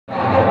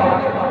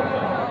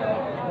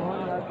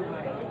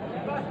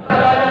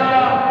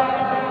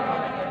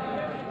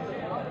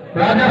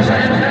राजा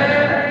साहब से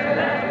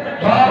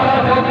बाबा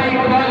जोगी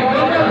कुमार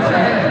गोंदल से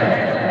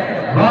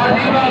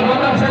वाजीबा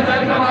गोंदल से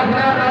वेलकम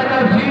आखिर राजा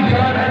जी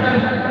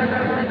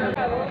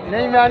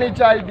नहीं मैं आनी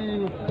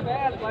चाहिए।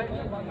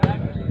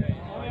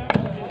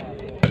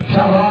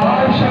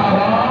 शाबाश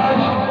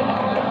शाबाश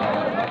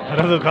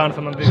रजू खान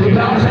संबंधी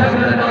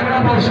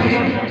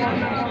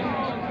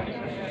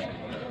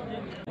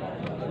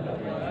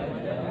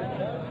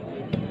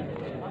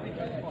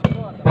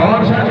और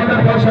शागिर्द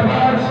को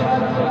शाबाश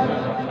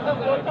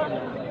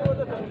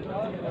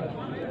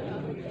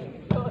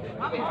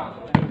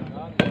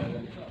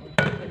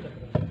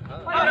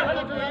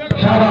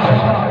शाबाश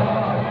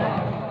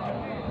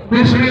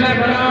बिस्मिल्लाह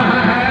करा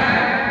है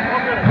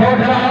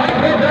खोखरा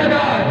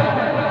खोखरा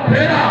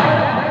फेरा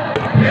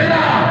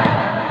फेरा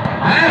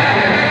है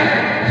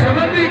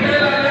संबंधी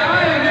खेला ले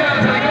आएंगे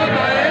संगत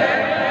आए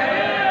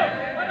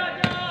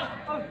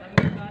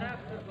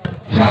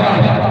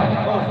शाबाश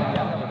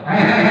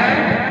है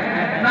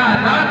ना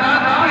ना ना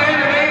ना ये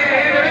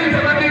नहीं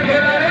संबंधी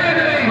खेला ले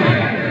नहीं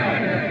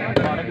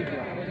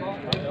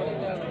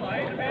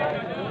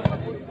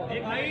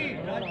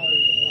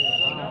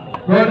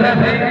बोल रहे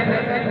थे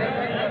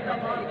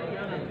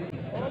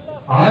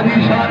आदि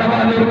शान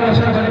वाले लोगों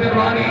से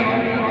मेहरबानी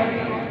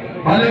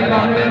भले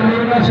कांदे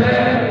लोगों से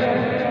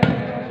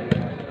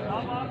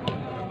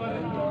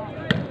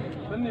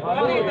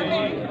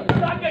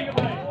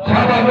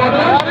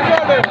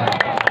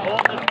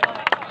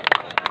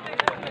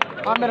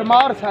आमिर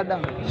मार सादा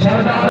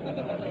शाबाश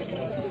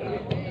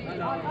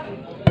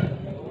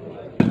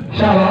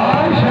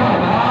शाबाश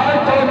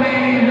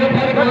तौमीर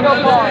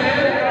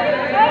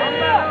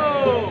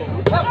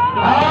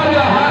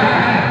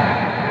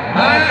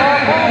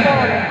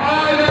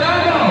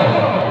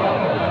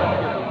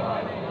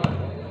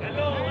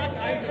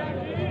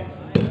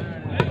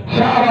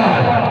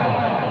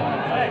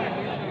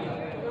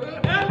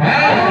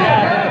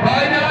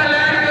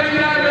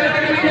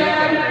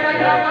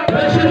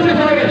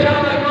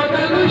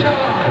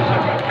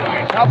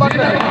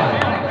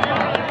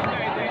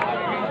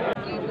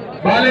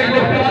बालिक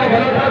मुख्तार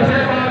भरतर से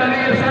माननी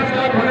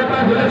संस्कार भरता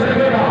जिले से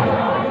बेटा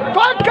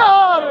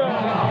पक्कर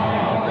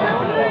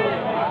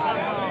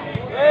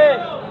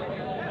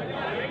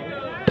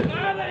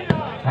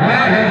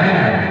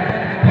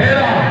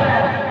फेरा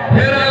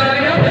फेरा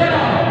लालिया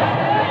फेरा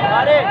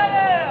अरे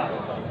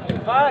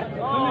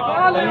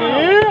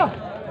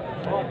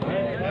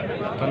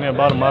तने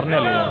बार मारने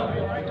लिया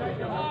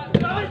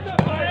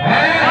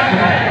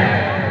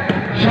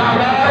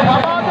शाबाश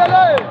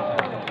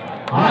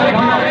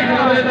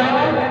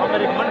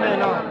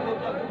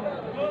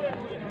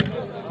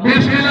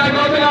बिस्मिल्लाह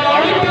को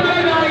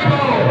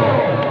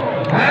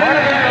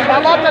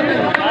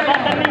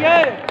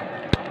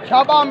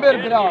शाबा आमिर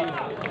गिरा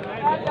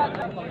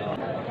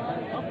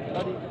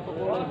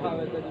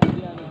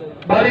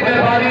बड़ी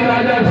मेहरबानी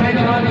राजा सिंह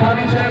खान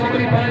शादी से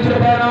मुकरी 500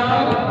 रुपया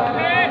नाम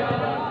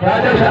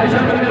राजा शादी से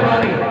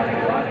मेहरबानी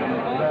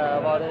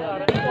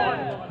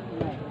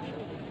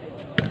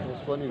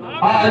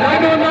आजा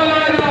गोंदल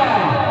आजा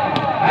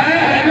है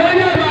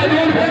जोया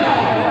बाजून फेरा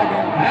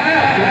है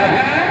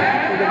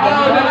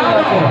आओ जनाब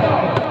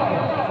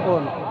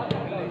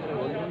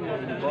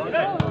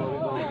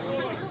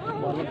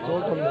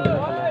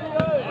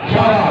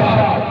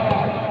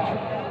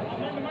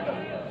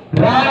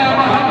राजा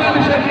मोहम्मद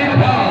शकील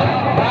भाई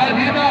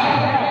वाजीबा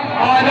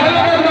आजा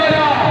गोंदल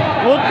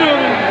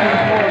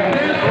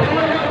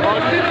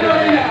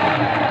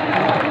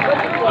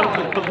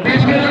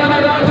बिस्मिल्लाह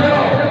नमाज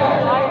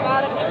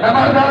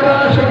नमाज़दार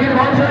शकील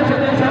भाई से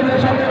सदस्य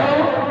संदेश करो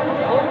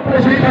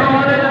तशरीफ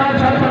फरमाने जनाब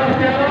सरफराज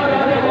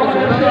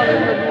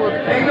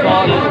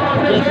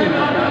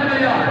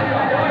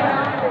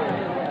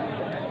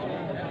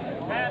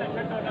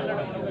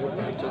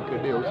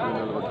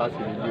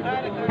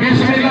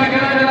बिस्मिल्लाह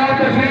करा जनाब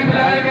तशरीफ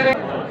लाए करे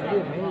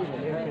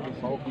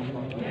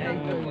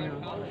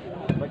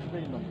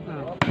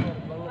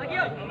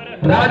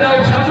राजा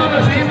उसामा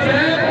नसीम से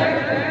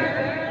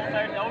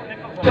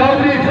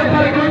चौधरी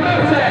जफर गोंदल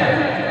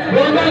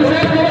से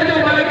जो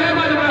बलगे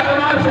मजमा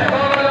हमार से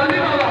बाबा लाली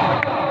बाबा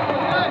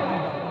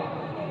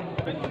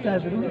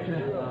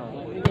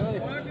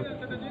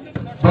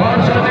बहुत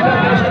सारे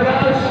दर्शक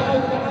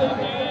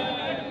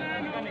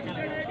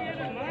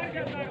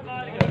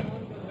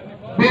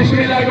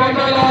बिस्मिल्लाह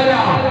गोंदल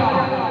आया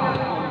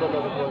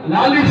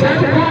लाली से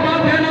को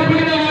बात है ना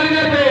पीने वाली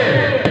थे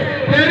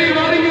तेरी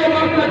वाली ये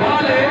वक्त खा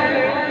ले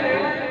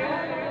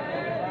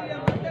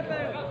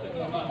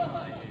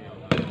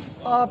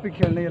आप ही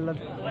खेलने अल्लाह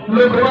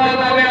लुकमान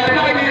आवे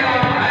आजा गया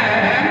है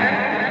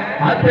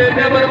हाथे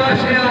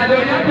जबरदस्ती आ जो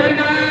या फिर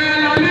गए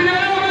लाली ने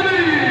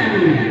बनी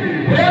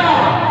फेरा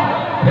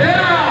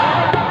फेरा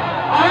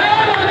आया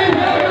लाली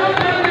फेरा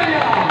कर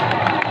गया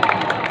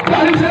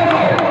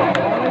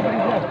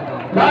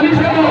लाली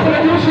से वो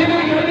जोशी ने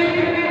खेली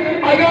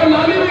अगर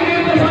लाली ने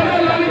गई तो सारा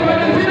लाली पर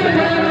सीधे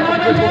जाए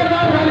नमाज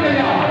छोड़ना कर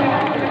गया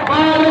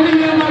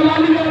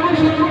लाली ने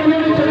मुश्किल को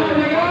नहीं चला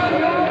देगा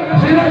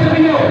सीधा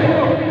चलियो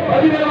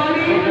अभी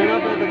मेहरबानी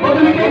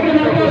बदली के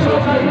किनारे को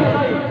सोचाई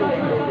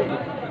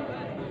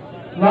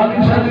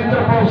लाली साहब की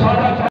तरफ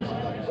सारा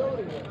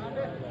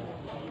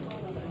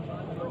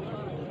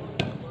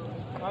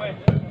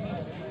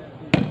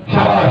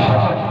शाबाश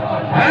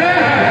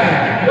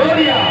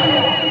गोरिया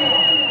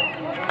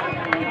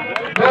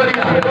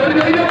गोरिया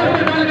गोरिया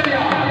डाल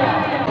दिया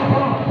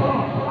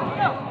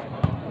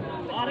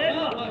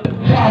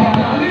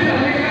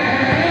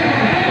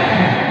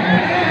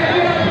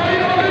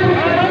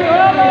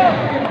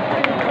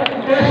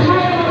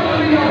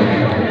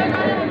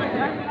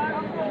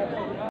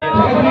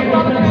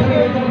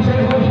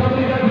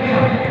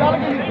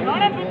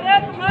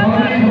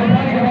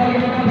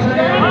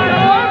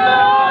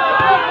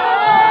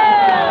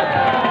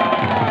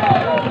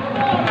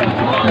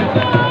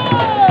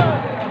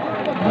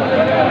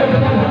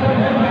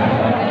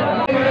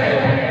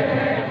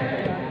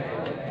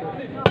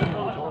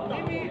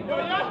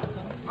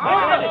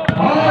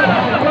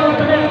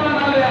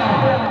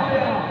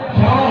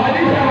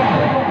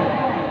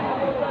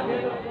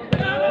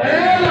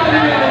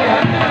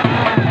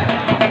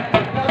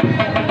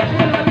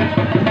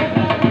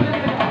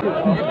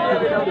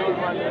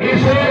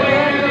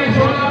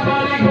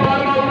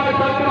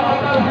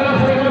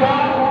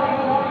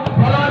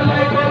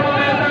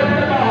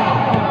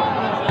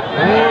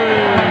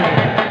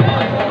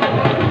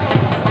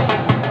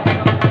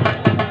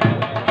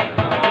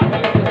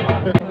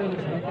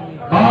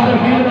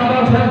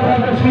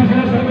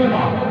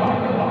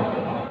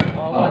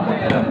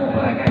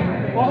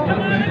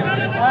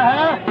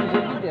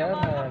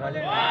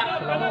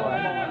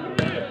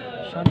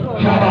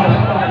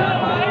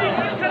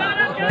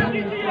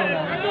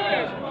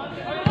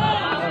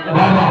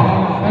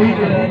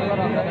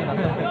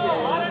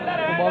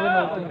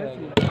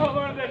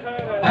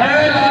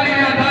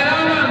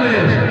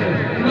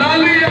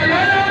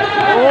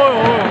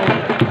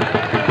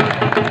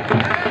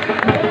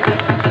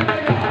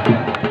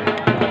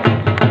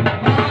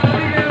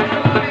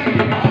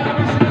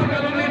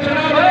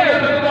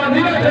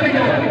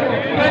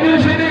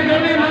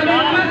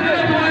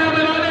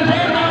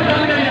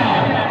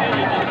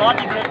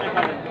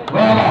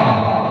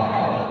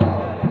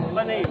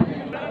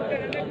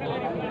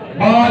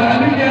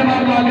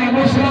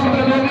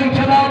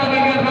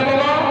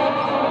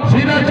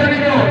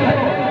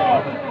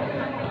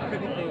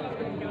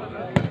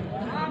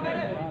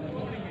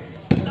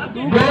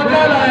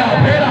गोंदल आया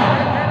फेरा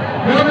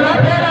गोंदल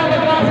फेरा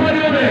बदमाश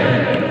बने हुए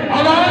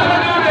आवाज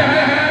बने हुए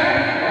हैं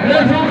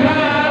रजू खान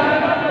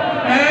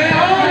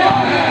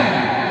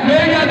ये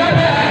यादव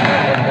है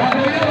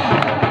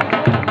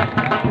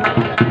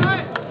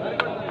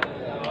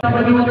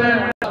मौजूद है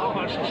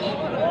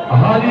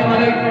हाजी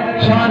मलिक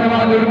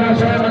शाहनवाज दुर्गा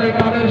साहब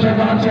मलिक आमिर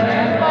शहजाद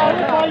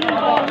साहब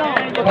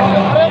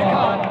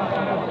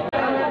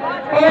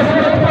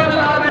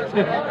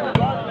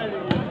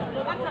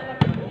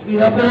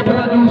यह पे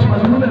अपना जूस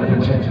मजबूत है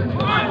पीछे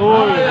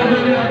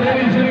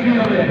तेरी जिंदगी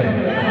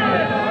में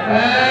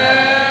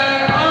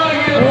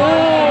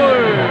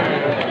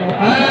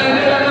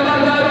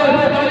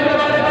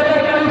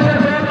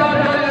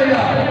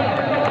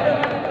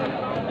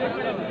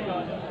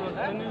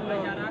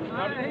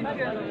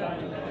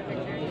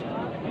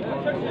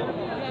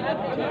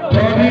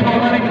चौधरी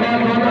मोहम्मद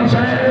इकबाल गोंदल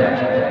साहब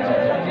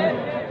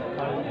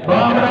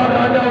बाबरा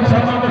राजा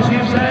उसामा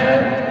वसीफ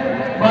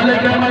साहब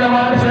मालिक अहमद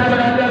अवार साहब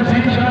राजा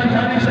जी शाह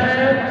शानी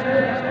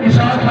साहब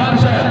ईसा खान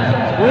साहब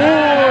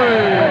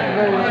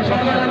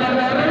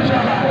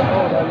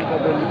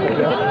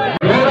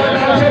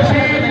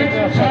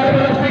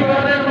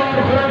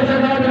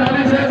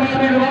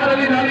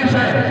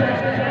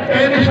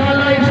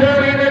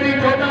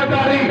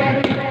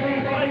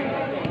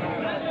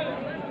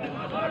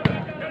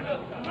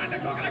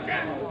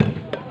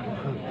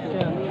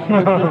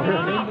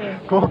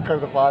खोकर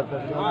तो पास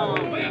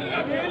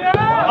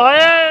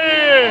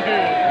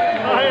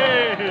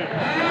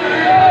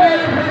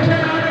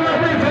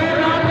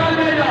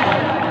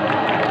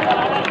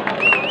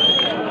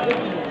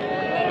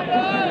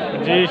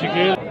जी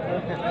शकील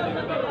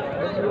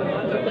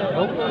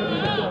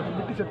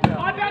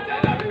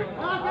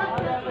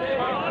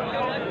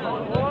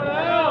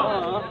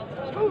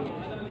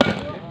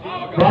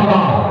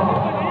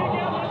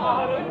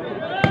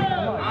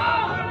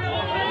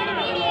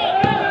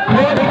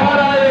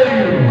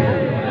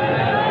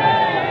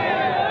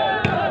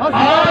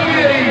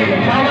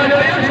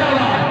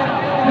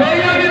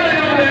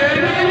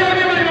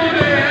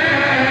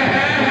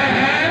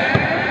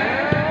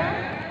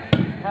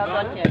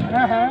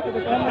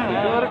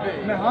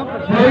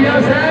जोया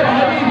साहब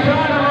हाजी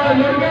शाह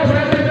दुर्गा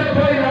साहब से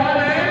कोई हाल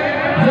है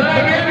जरा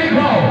ये भी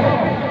खाओ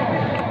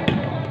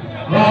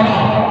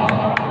वाह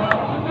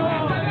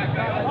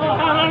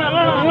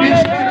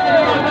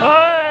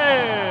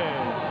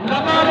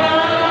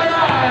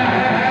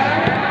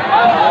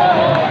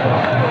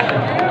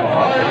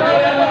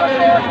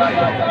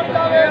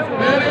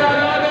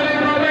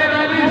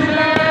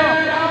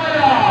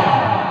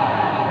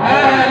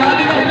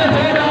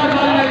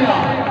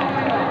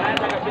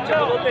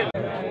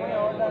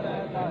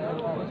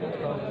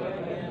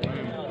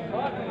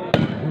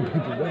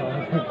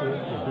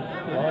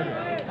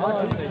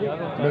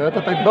मैं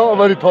तो तकदा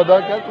हमारी थोड़ा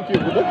क्या कुछ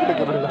इधर किधर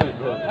करने लगा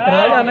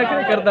राजा ना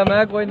करे करता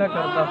मैं कोई ना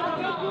करता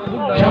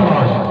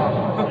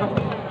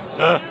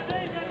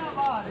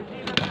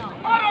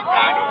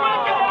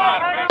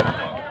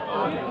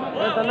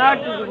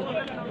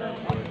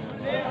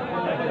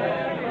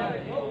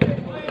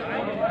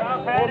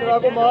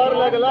को मार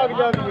लग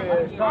जाती है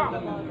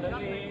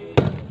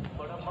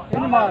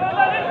इन मार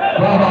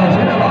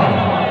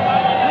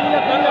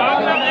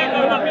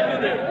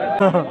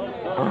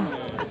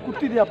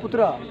कुत्ती दिया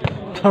पुत्रा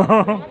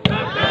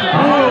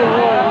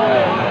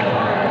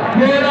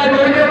मेरा जो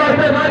ये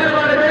वास्ते सारे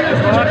मारे गए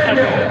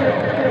सोचेंगे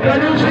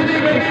कंजूसी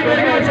नहीं करनी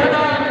मेरे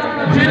सदा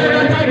जिले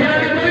का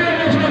खिलाड़ी कोई और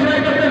विश्वास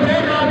नहीं करते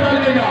जोर ना डाल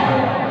देगा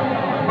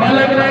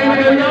बालक नहीं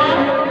मिलेगा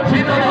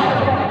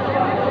सीताबाद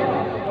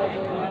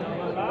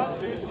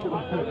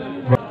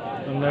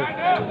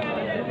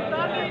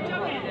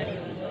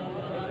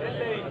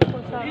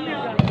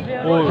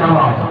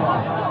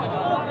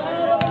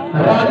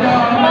राजा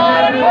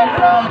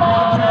बंदा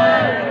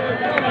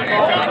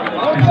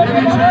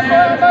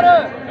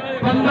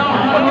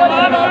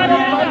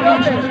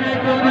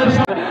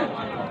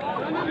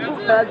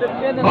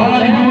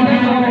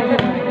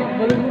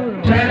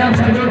चैना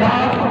से जोड़ा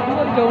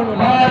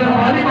और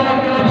वाली बात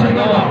को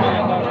समझा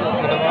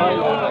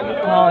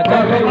हां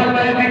जब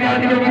मैं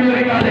निकाली को वीडियो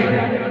निकाले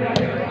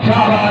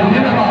शाबाश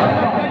जिंदाबाद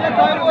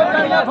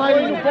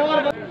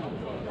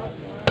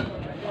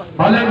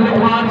भले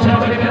भगवान से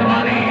बड़ी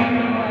मेहरबानी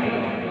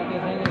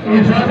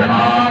इज्जत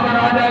जनाब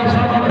राजा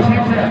उस्मान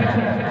वसीम से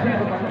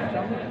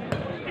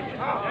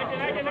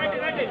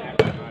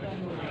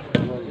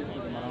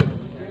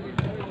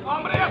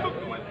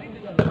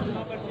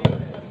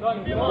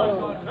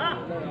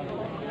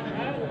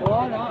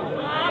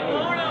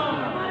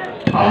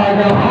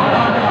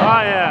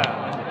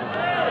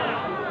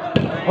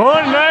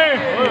नहीं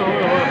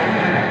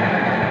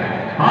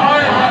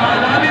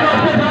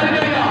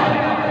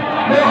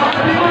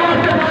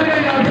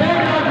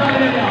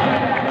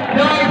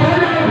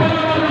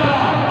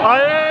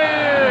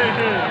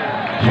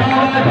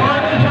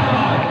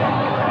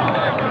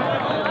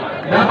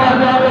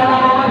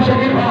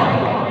शकील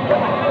भाई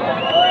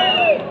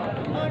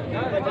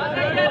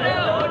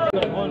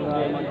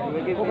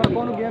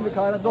कौन गेम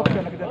दिखा रहा दुख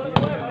चनक जाती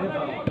है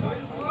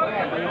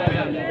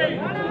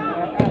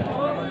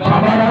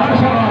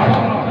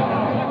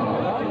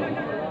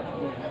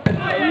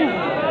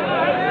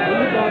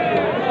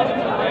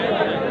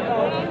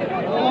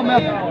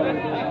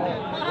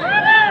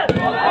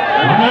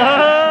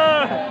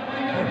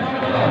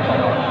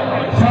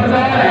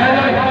सरदार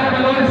हैदर खान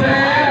बलोच से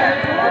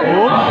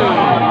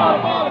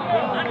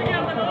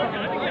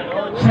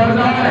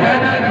सरदार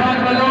हैदर खान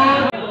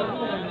बलोच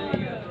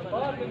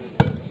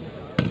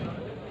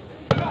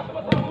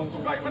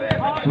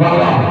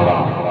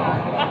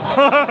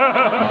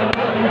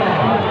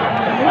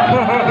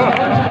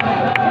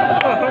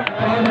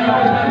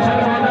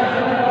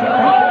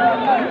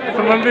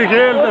संबंधी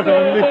खेल तो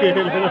संबंधी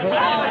खेल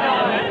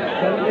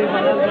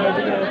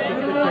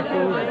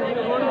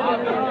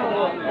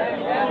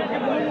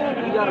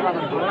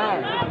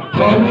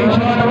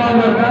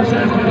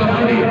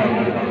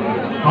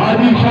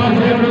हाजी शाह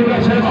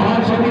से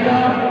महान शुक्रिया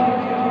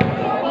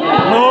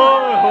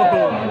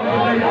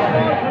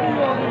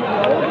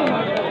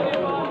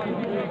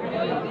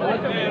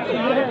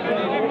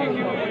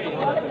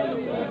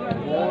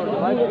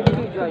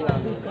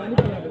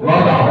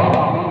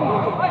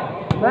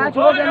मैं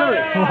छोड़ देना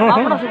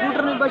अपना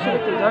स्कूटर नहीं बच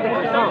सकते जाने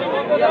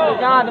को या तो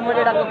जान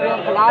मुझे डाल के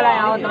खिला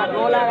लाया और ना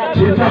बोला है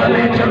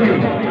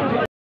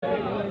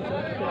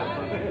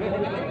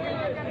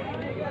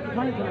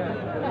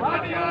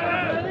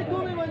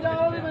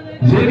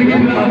जिंदगी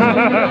में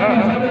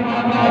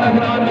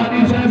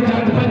नानी से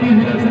चंदपजी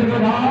जिले से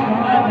कहा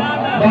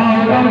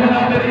बावड़ा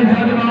मेरी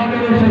जन्मा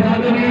मेरे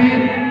शहजादे की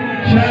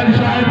शहर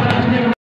शाह